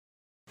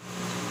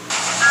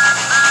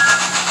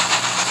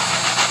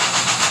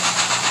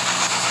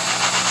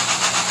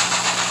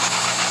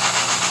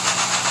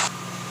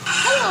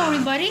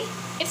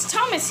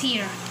Thomas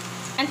here,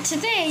 and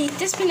today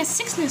there's been a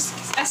sickness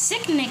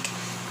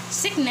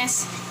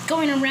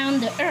going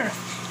around the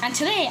earth, and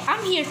today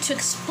I'm here to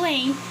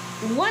explain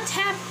what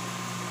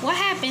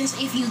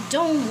happens if you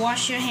don't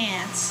wash your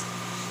hands.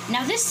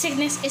 Now this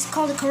sickness is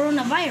called the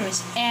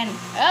coronavirus, and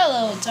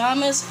hello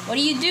Thomas, what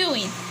are you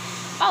doing?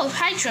 Oh,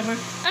 hi Trevor,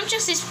 I'm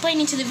just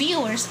explaining to the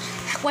viewers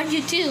what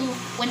you do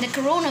when the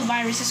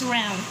coronavirus is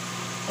around.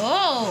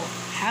 Oh,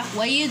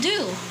 what do you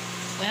do?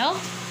 Well,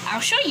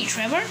 I'll show you,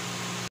 Trevor.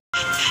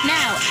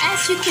 Now,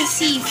 as you can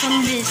see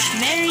from this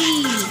very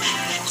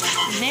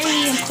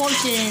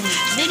important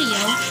video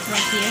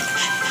right here,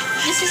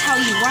 this is how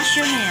you wash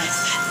your hands.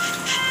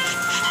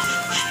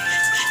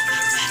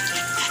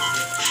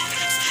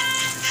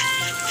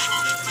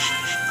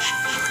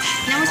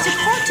 Now, it's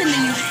important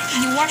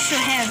that you wash your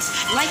hands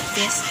like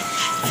this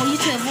for you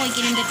to avoid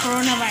getting the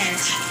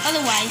coronavirus.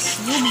 Otherwise,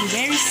 you'll be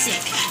very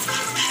sick.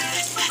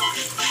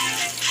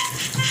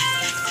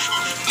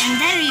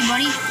 And that,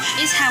 everybody,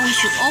 is how we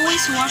should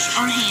always wash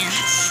our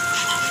hands.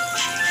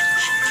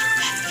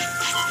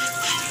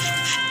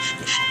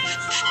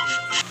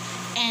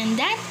 And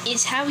that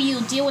is how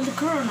you deal with the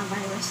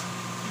coronavirus.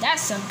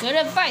 That's some good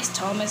advice,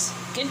 Thomas.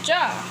 Good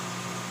job.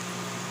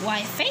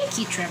 Why, thank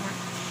you, Trevor.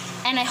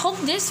 And I hope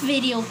this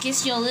video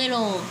gives you a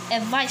little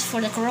advice for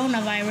the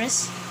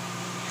coronavirus.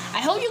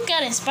 I hope you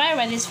got inspired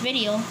by this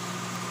video.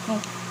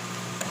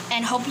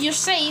 And hope you're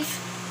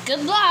safe.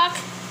 Good luck.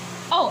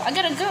 Oh, I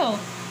gotta go.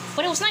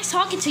 But it was nice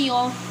talking to you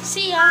all.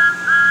 See ya!